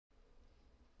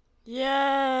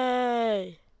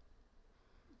Yay!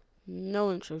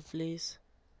 No intro, please.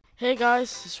 Hey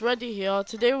guys, it's Reddy here.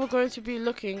 Today we're going to be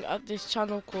looking at this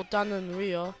channel called Dan and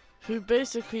Ria, who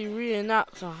basically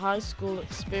reenact a high school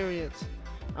experience.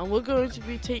 And we're going to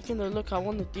be taking a look at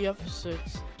one of the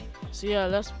episodes. So yeah,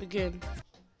 let's begin.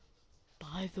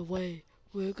 By the way,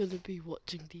 we're going to be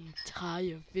watching the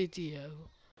entire video.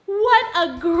 What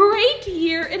a great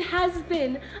year it has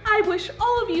been! I wish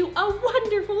all of you a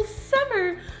wonderful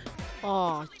summer!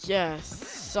 Oh yes,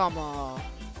 summer.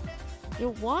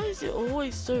 Yo, why is it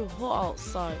always so hot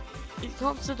outside? It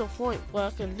comes to the point where I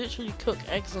can literally cook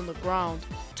eggs on the ground.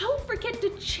 Don't forget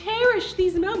to cherish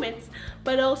these moments,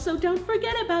 but also don't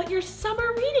forget about your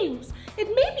summer readings. It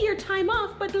may be your time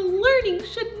off, but learning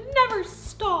should never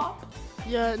stop.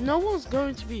 Yeah, no one's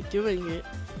going to be doing it.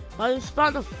 By the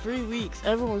span of 3 weeks,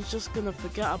 everyone's just gonna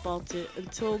forget about it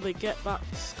until they get back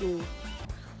to school.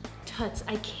 Tuts,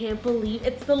 I can't believe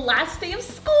it's the last day of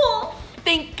school!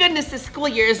 Thank goodness the school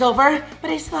year is over, but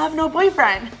I still have no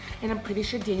boyfriend. And I'm pretty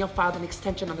sure Daniel filed an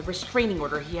extension on the restraining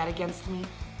order he had against me.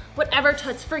 Whatever,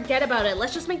 Tuts, forget about it.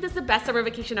 Let's just make this the best summer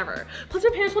vacation ever. Plus, my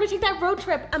parents want to take that road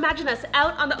trip. Imagine us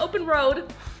out on the open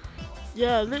road.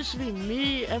 Yeah, literally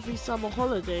me every summer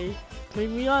holiday. But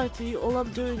in reality, all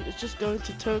I'm doing is just going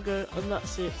to Togo and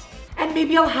that's it. And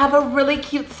maybe I'll have a really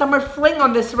cute summer fling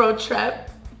on this road trip.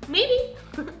 Maybe.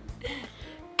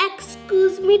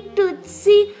 Excuse me,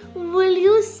 Tootsie, will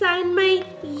you sign my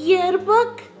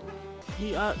yearbook?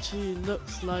 He actually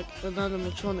looks like an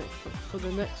animatronic for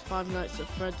the next Five Nights at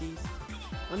Freddy's.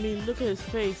 I mean, look at his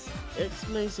face. It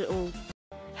explains it all.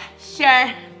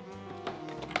 Sure.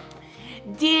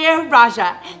 Dear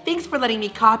Raja, thanks for letting me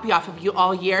copy off of you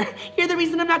all year. You're the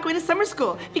reason I'm not going to summer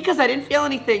school, because I didn't feel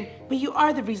anything. But you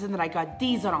are the reason that I got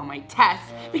D's on all my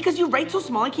tests, because you write so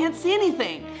small I can't see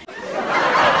anything.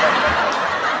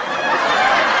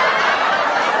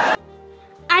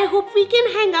 I hope we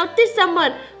can hang out this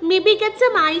summer. Maybe get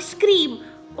some ice cream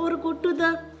or go to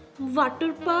the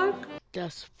water park.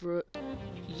 Desperate.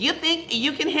 You think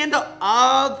you can handle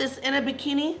all this in a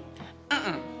bikini?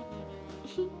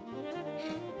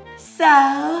 So,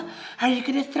 are you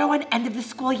gonna throw an end of the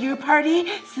school year party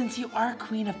since you are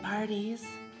queen of parties?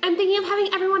 I'm thinking of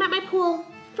having everyone at my pool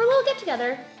for a little get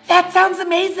together. That sounds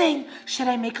amazing. Should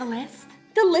I make a list?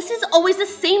 The list is always the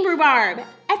same, rhubarb.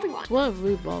 Everyone. What if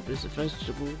rhubarb is a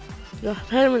vegetable? Your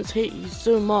parents hate you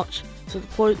so much to the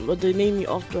point where they name you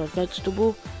after a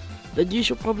vegetable, then you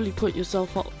should probably put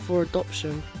yourself up for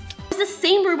adoption. It's the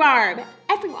same, rhubarb.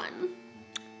 Everyone.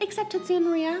 Except Tootsie and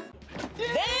Maria.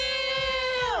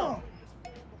 Damn!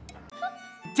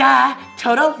 Duh,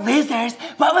 total losers.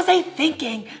 What was I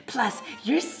thinking? Plus,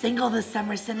 you're single this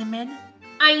summer, Cinnamon.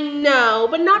 I know,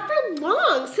 but not for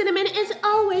long. Cinnamon is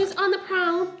always on the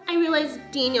prowl. I realized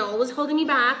Daniel was holding me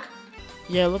back.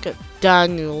 Yeah, look at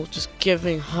Daniel just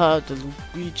giving her the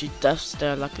Luigi death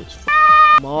stare like it's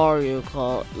Mario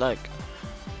Kart. Like,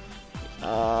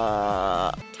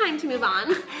 Time to move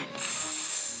on.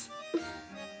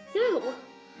 No.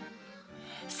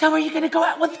 So are you gonna go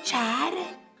out with Chad?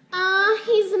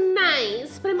 He's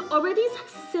nice, but I'm over these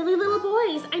silly little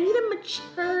boys. I need a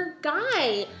mature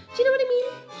guy. Do you know what I mean?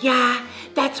 Yeah,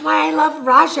 that's why I love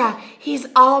Raja. He's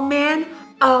all man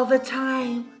all the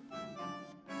time.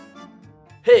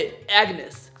 Hey,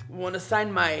 Agnes, wanna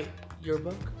sign my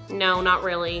yearbook? No, not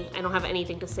really. I don't have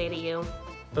anything to say to you.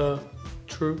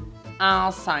 True.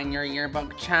 I'll sign your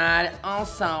yearbook, Chad.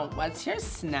 Also, what's your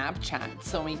Snapchat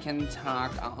so we can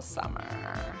talk all summer?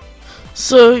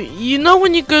 so you know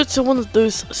when you go to one of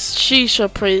those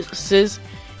shisha places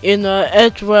in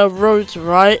Edgware Road,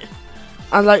 right?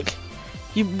 And like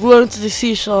you blow into the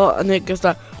shisha and it goes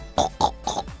like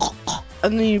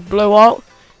and then you blow out.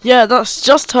 Yeah, that's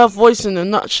just her voice in a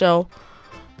nutshell.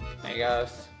 I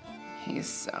guess. He's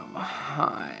so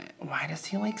hot. Why does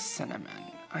he like cinnamon?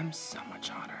 I'm so much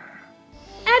hotter.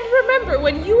 And remember,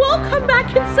 when you all come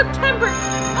back in September,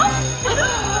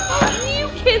 you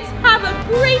kids have a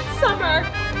great summer.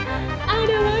 I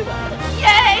know I will.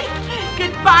 Yay!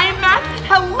 Goodbye, math.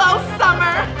 Hello,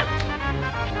 summer.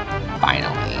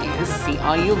 Finally, see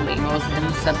all you lamos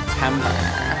in September.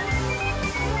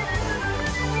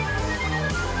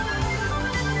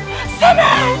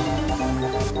 Summer!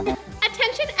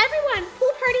 Attention everyone,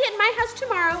 pool party at my house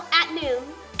tomorrow at noon.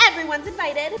 Everyone's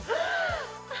invited.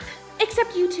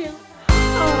 Except you two.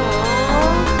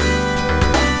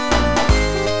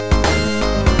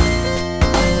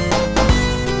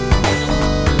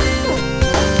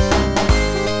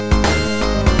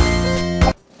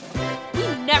 We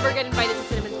never get invited to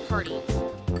Cinnamon's parties.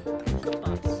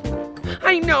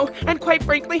 I know, And quite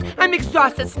frankly, I'm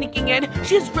exhausted sneaking in.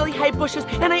 She has really high bushes,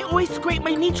 and I always scrape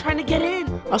my knee trying to get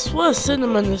in. I swear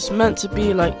Cinnamon is meant to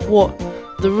be like, what,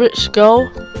 the rich girl?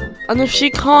 And if she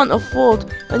can't afford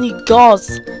any guards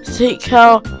to take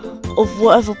care of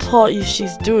whatever party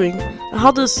she's doing,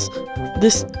 how does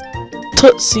this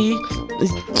Tootsie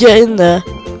get in there?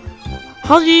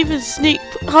 How do you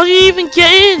even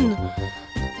get in?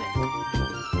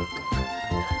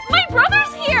 My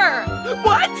brother's here!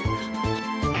 What?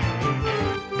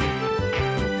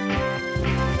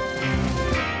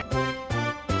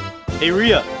 Hey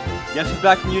Rhea, guess who's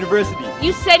back from university?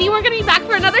 You said you weren't gonna be back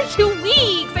for another 2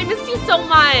 weeks. I missed you so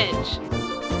much.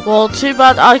 Well, too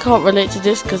bad I can't relate to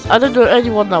this because I don't know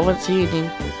anyone that went to uni.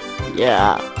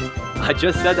 Yeah. I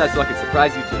just said that so I could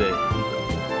surprise you today.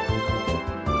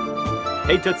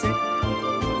 Hey Tootsie.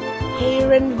 Hey,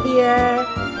 Renvier.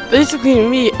 Basically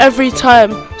me, every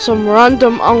time some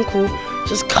random uncle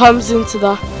just comes into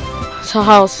the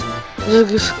house,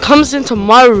 just comes into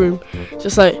my room,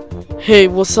 just like, hey,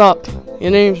 what's up?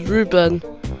 Your name's Ruben.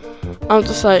 I'm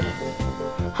just like,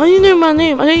 how do you know my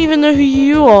name? I don't even know who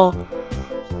you are.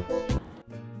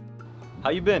 How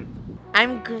you been?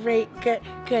 I'm great. Good.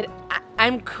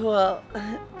 I'm cool.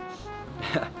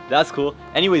 That's cool.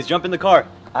 Anyways, jump in the car.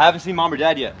 I haven't seen mom or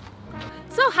dad yet.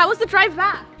 So, how was the drive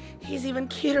back? He's even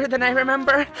cuter than I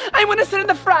remember. I want to sit in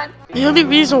the front. The only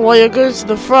reason why you're going to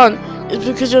the front is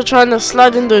because you're trying to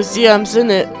slide in those DMs,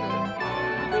 innit?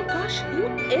 Oh my gosh, who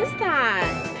is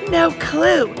that? No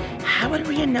clue. How would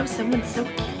Rhea know someone so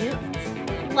cute?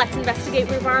 Let's investigate,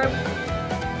 Rhubarb.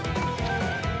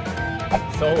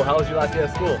 So, how was your last day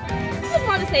of school? It's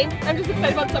more the same. I'm just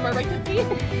excited about summer, right, Tootsie?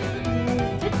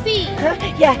 Tootsie!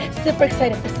 Yeah, super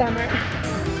excited for summer.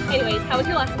 Anyways, how was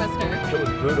your last semester? It was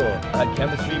brutal. I had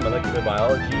chemistry, molecular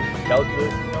biology,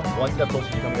 calculus, one step closer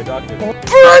to becoming a doctor.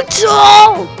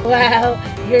 Brutal! Wow,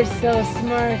 you're so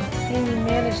smart. And you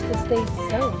managed to stay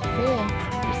so fit.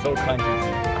 You're so kind to me.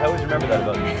 I always remember that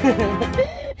about you.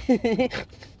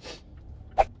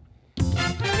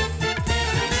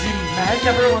 Man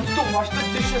never wants to wash the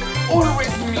dishes,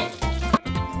 always me.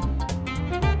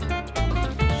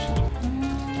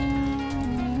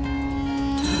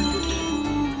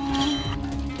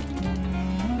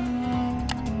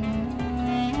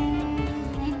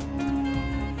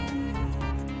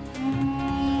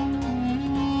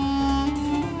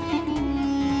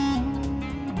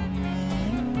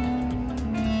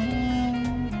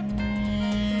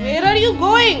 Where are you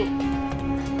going?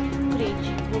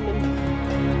 Crazy woman.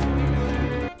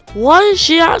 Why is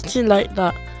she acting like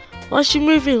that? Why is she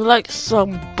moving like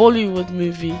some Bollywood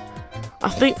movie? I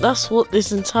think that's what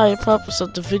this entire purpose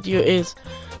of the video is.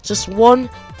 Just one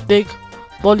big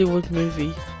Bollywood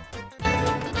movie.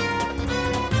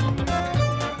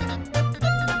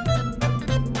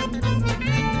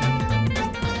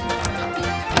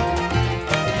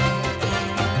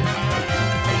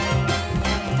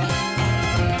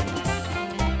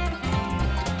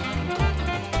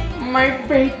 My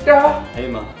beta, Hey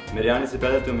माँ, मेरे आने से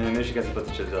पहले तुम्हें हमेशा कैसे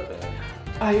पता चल जाता है?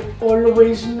 I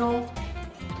always know.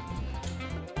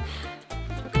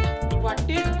 What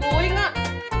is going on?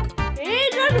 Hey,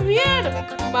 Ranveer!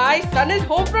 My son is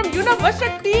home from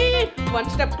university! One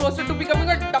step closer to becoming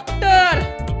a doctor!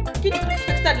 Can you please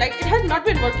fix that light? It has not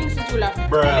been working since you left.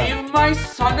 Leave my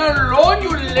son alone,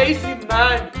 you lazy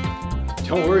man.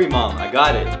 Don't worry mom, I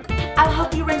got it. I'll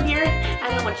help you, Ranveer.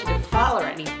 I don't want you to fall or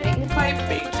anything. My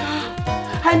beta.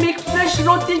 I make fresh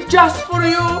roti just for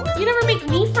you. You never make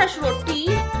me fresh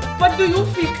roti. What do you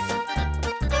fix?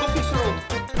 Go fix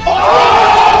roti.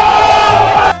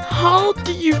 How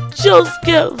do you just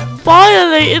get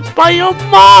violated by your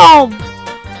mom?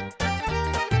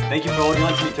 Thank you for holding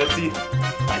on to me, Tootsie.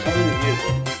 I really needed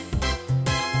it.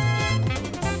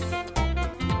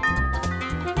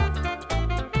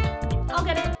 I'll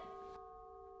get it.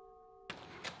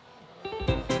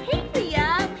 Hey, Rhea.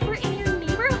 We're in your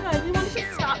neighborhood. We wanted to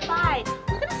stop by.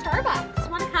 We're going to Starbucks.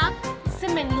 Want to come?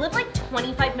 Cinnamon, you live like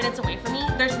 25 minutes away from me.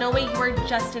 There's no way you were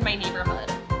just in my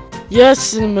neighborhood. Yes,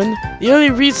 Cinnamon. The only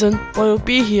reason why you'll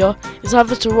be here is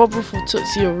either to rob her for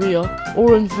Tootsie or Rhea,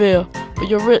 or in Veer. But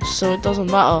you're rich, so it doesn't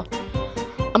matter.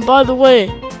 And by the way,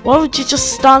 why would you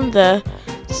just stand there,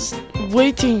 just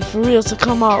waiting for Rhea to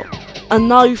come out? And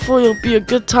now you thought it'll be a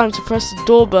good time to press the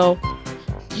doorbell.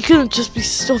 You couldn't just be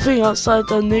stopping outside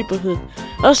their neighborhood.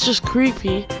 That's just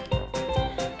creepy.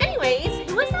 Anyways,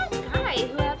 who was that guy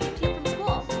who picked you up from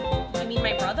school? You mean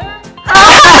my brother?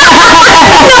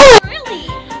 Really?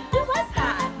 Who was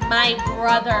that? My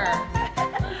brother.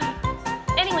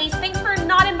 Anyways, thanks for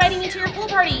not inviting me to your pool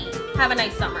party. Have a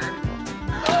nice summer.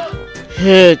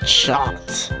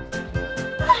 Headshot.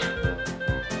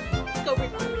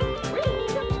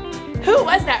 Who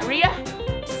was that, Rhea?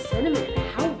 Cinnamon,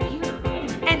 how weird.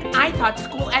 And I thought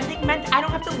school ethic meant I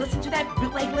don't have to listen to that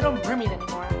bootleg Little Mermaid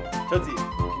anymore. Tootsie,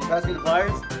 can you pass me the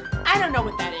pliers? I don't know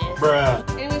what that is. Bruh.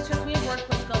 Anyways, just we have work.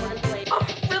 Let's go. We're gonna be late. Oh,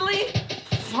 really?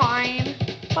 Fine.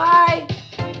 Bye.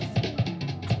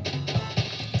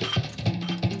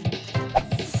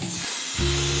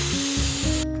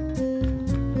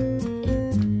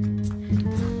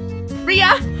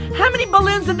 Rhea, how many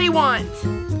balloons did they want?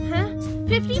 Huh?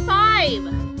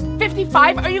 55.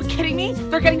 55? Are you kidding me?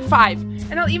 They're getting 5.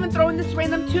 And I'll even throw in this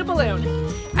random 2 balloon.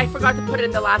 I forgot to put it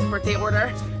in the last birthday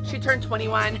order. She turned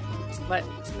 21, but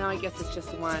now I guess it's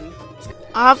just 1.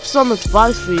 I have some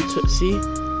advice for you, Tootsie.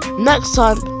 Next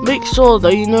time, make sure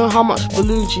that you know how much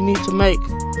balloons you need to make.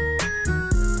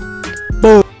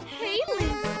 Boom. Hey,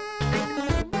 Liz.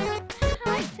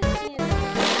 Hi, Tootsie.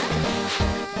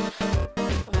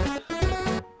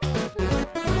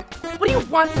 What do you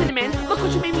want, Cinnamon? Look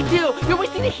what you made me do. You're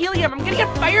wasting the helium. I'm gonna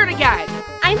get fired again.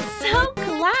 I'm so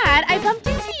glad I bumped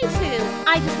into you two.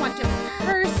 I just want to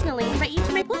personally invite you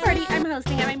to my pool party I'm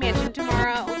hosting at my mansion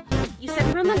tomorrow. You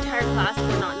said around the entire class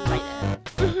we're not invited.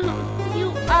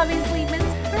 You obviously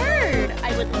misheard.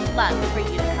 I would love for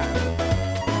you to come.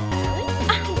 Really?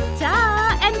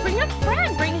 Duh! And bring a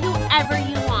friend. Bring whoever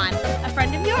you want. A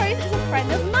friend of yours is a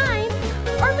friend of mine.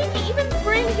 Or maybe even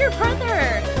bring your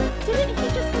brother. Didn't he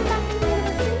just come back from the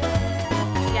university?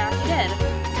 Yeah, he did.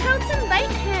 Let's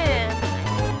invite him.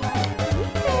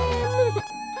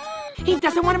 He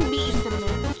doesn't want to meet you,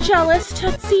 Cinnamon. Jealous,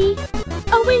 Tootsie?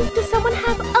 Oh wait, does someone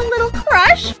have a little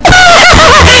crush? Tootsie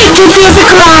has a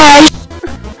crush!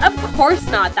 Of course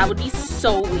not, that would be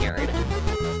so weird.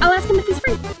 I'll ask him if he's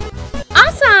free.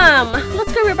 Awesome!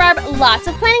 Let's go, Rhubarb. Lots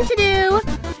of planning to do.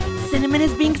 Cinnamon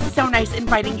is being so nice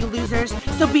inviting you losers,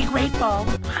 so be grateful.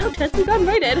 Wow, Tootsie got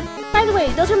invited. By the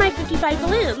way, those are my 55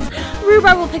 balloons.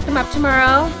 Rhubarb will pick them up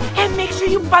tomorrow. And make sure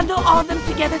you bundle all of them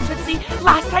together, Tootsie.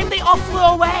 Last time they all flew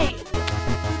away.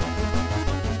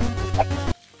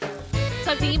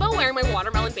 So I'm thinking about wearing my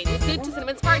watermelon bathing suit to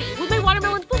Cinnamon's party with my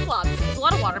watermelon flip-flops. There's a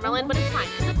lot of watermelon, but it's fine,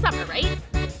 because it's summer, right?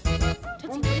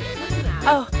 Tootsie, what are you looking at?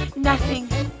 Oh, nothing.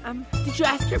 Did you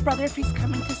ask your brother if he's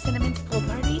coming to Cinnamon's pool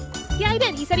party? Yeah, I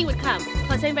did. He said he would come.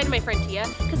 Plus, I invited my friend Tia,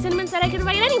 because Cinnamon said I could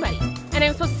invite anybody. And I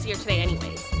was supposed to see her today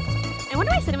anyways. I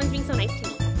wonder why Cinnamon's being so nice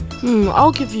to me.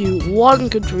 I'll give you one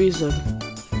good reason.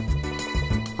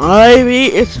 Maybe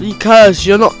it's because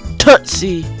you're not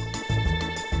Tootsie.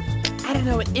 I don't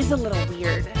know, it is a little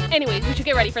weird. Anyways, we should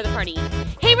get ready for the party.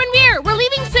 Hey, Renveer, we're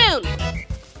leaving soon!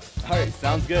 Alright,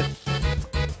 sounds good.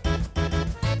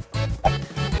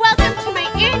 Welcome to my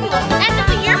annual end of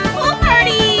the year pool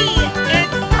party!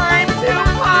 It's time to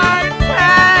party!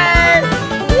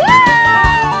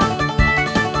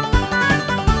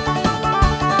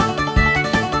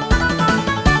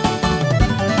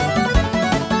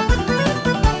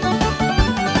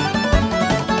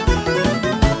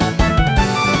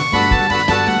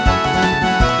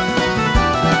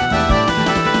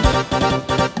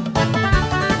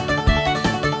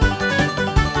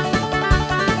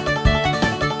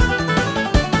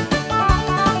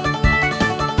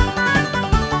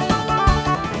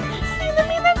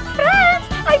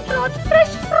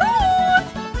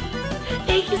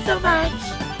 So much.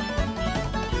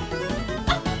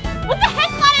 What the heck,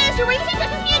 Gladys? You're racing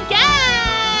versus me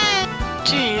again!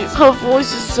 Jeez, her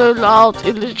voice is so loud,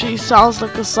 it literally sounds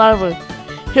like a siren.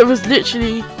 Here is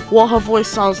literally what her voice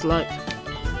sounds like.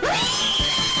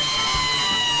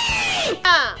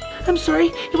 I'm sorry,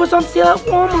 it was on sale at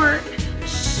Walmart.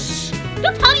 Shh!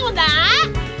 Don't tell anyone that!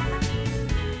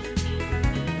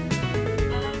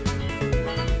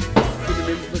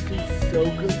 Cinnamon's looking so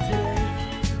good today.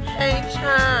 Hey,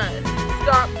 Chad,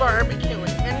 stop barbecuing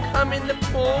and come in the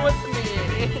pool with me.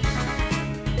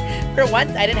 For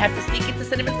once, I didn't have to sneak into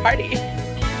Cinnamon's party.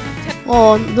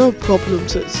 Oh, no problem,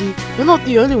 Tootsie. You're not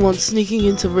the only one sneaking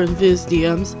into Renveer's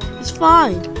DMs. It's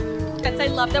fine. Yes, I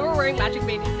love that we're wearing magic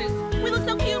bathing suits. We look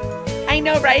so cute. I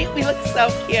know, right? We look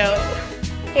so cute.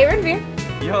 Hey, Renveer.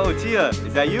 Yo, Tia,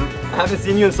 is that you? I haven't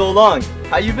seen you in so long.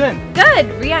 How you been? Good!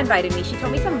 Rhea invited me. She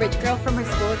told me some rich girl from her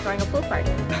school is throwing a pool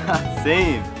party.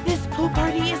 Same. This pool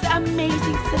party is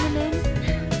amazing, Cinnamon.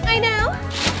 I know.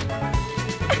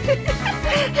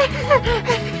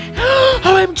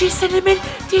 OMG, Cinnamon!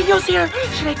 Daniel's here!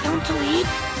 Should I tell him to leave?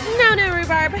 No,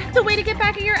 Rhubarb. The way to get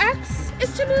back at your ex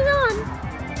is to move on.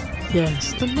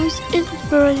 Yes, the most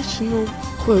inspirational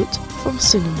quote from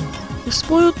Cinnamon. The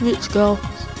spoiled rich girl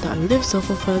that lives off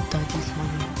of her daddy's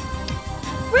money.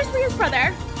 Where's Rhea's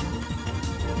brother?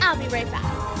 I'll be right back.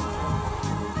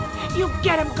 You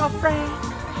get him, girlfriend!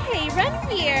 Hey,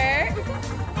 Renveer.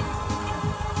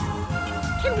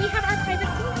 Can we have our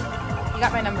privacy? You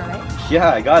got my number, right?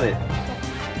 Yeah, I got it.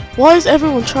 Why is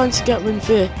everyone trying to get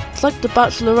Renveer? It's like the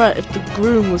Bachelorette if the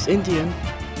groom was Indian.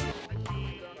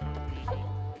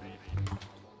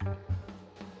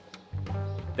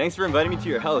 Thanks for inviting me to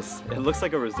your house. It looks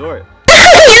like a resort.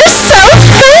 You're so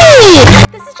funny!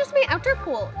 This is just my outdoor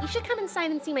pool. You should come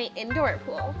inside and see my indoor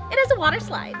pool. It has a water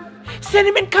slide.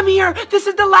 Cinnamon, come here. This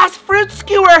is the last fruit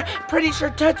skewer. Pretty sure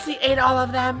Tootsie ate all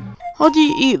of them. How do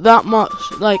you eat that much?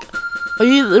 Like, are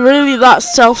you really that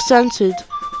self-centered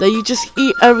that you just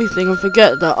eat everything and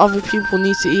forget that other people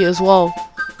need to eat as well?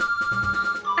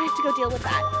 I have to go deal with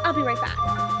that. I'll be right back.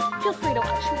 Feel free to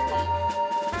watch me leave.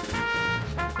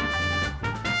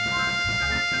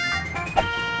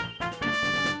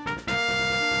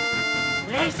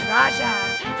 Where's Raja?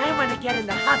 I want to get in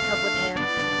the hot tub with him.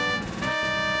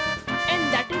 And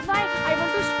that is why I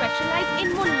want to specialize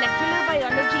in molecular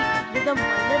biology with a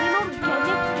minor in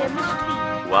organic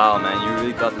chemistry. Wow, man, you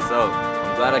really thought this out.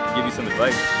 I'm glad I could give you some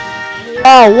advice.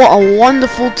 Wow, what a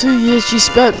wonderful 2 years you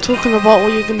spent talking about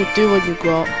what you're gonna do when you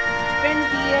grow up.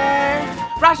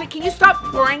 Renveer. Raja, can you stop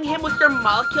boring him with your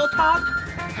molecule talk?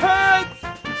 Hugs!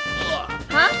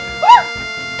 Huh?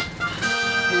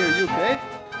 Hey, are you okay?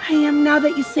 I am now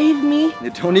that you saved me.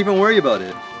 Don't even worry about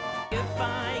it.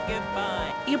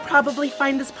 You probably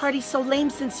find this party so lame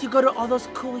since you go to all those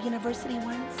cool university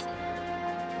ones.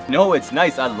 No, it's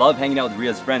nice. I love hanging out with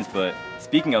Ria's friends, but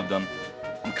speaking of them,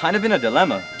 I'm kind of in a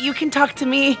dilemma. You can talk to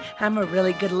me. I'm a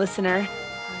really good listener.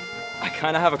 I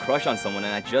kind of have a crush on someone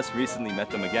and I just recently met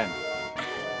them again.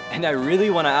 And I really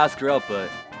want to ask her out, but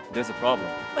there's a problem.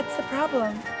 What's the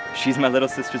problem? She's my little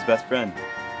sister's best friend.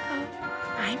 Oh,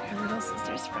 I'm your little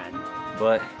sister's friend.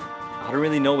 But I don't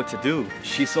really know what to do.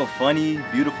 She's so funny,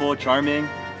 beautiful, charming.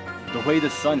 The way the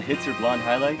sun hits her blonde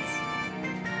highlights.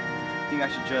 I think I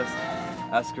should just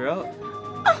ask her out.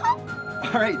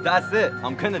 Alright, that's it.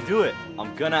 I'm gonna do it.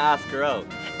 I'm gonna ask her out.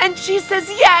 And she says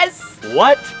yes!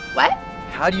 What? What?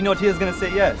 How do you know Tia's gonna say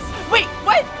yes? Wait,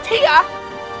 what? Tia?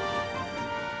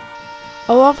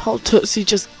 I love how Tootsie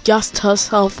just gassed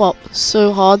herself up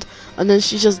so hard and then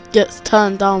she just gets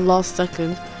turned down last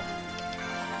second.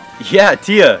 Yeah,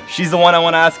 Tia. She's the one I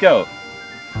want to ask out.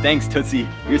 Thanks, Tootsie.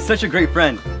 You're such a great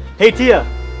friend. Hey, Tia.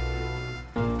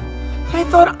 I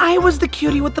thought I was the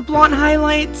cutie with the blonde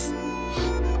highlights.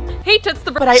 Hey, Toots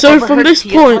the But I So from overheard this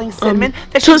Tia telling point, Cinnamon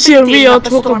that she's Tootsie been and dating Ria up a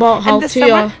talk storm, about how and this Tia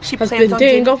summer she has plans been on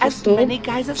dating dating up a as storm, many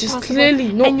guys as which is possible. clearly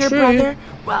not and your true, brother,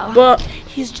 well, but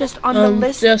he's just on the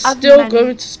list they're of still many.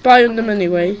 going to spy on them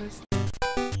anyway.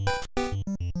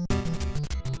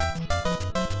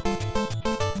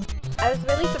 I was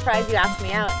really surprised you asked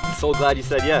me out. I'm so glad you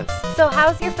said yes. So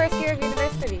how's your first year of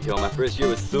university? Yo, my first year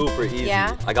was super easy.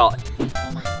 Yeah? I got...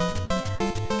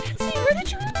 Betsy, where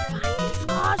did you find these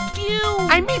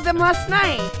costumes? I made them last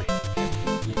night.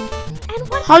 And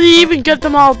what? How do you even get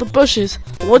them out of the bushes?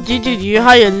 What do? Do you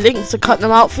hire Lynx to cut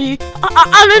them out for you?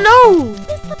 I don't know! What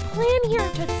is the plan here,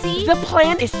 Tootsie? The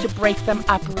plan is to break them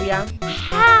up, Ria.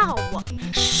 How?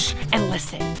 Shh, and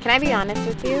listen. Can I be honest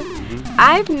with you?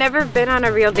 I've never been on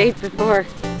a real date before.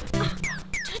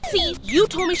 Tootsie, you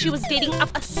told me she was dating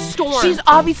up a storm. She's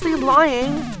obviously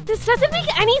lying. This doesn't make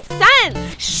any sense.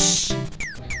 Shh.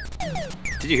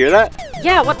 Did you hear that?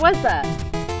 Yeah, what was that?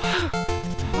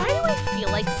 Why do I feel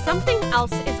like something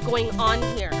else is going on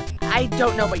here? I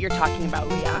don't know what you're talking about,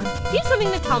 Ria. Do you have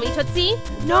something to tell me, Tootsie?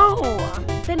 No.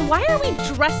 Then why are we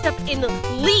dressed up in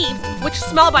leaves, which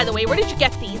smell, by the way? Where did you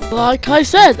get these? Like I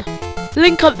said,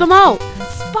 Lynn cut them out.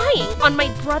 Spying on my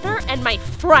brother and my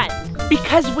friend.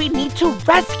 Because we need to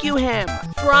rescue him.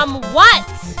 From what?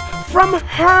 From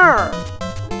her.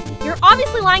 You're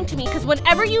obviously lying to me because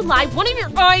whenever you lie, one of your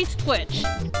eyes twitch.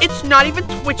 It's not even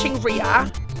twitching,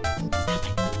 Ria.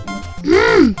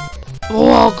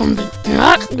 Welcome to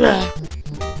that.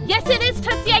 Yes, it is,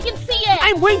 Tootsie. I can see it.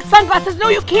 I'm wearing sunglasses. No,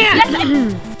 you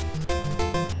can't.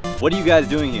 What are you guys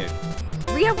doing here?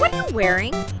 Ria, what are you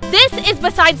wearing? This is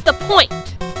besides the point.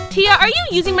 Tia, are you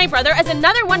using my brother as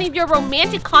another one of your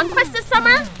romantic conquests this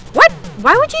summer? What?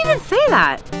 Why would you even say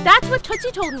that? That's what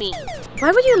Tootsie told me.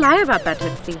 Why would you lie about that,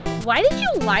 Tootsie? Why did you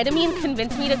lie to me and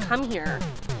convince me to come here?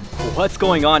 What's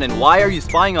going on and why are you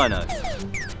spying on us?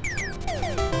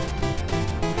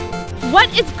 What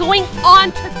is going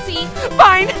on, Tootsie?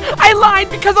 Fine. I lied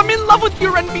because I'm in love with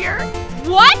you, Renveer.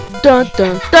 What? Dun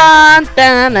dun dun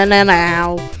dun dun dun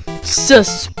dun.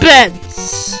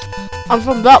 Suspense. And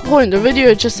from that point, the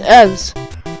video just ends.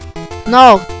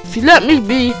 Now, if you let me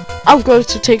be, I'm going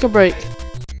to take a break.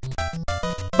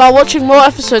 By watching more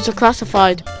episodes of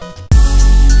Classified.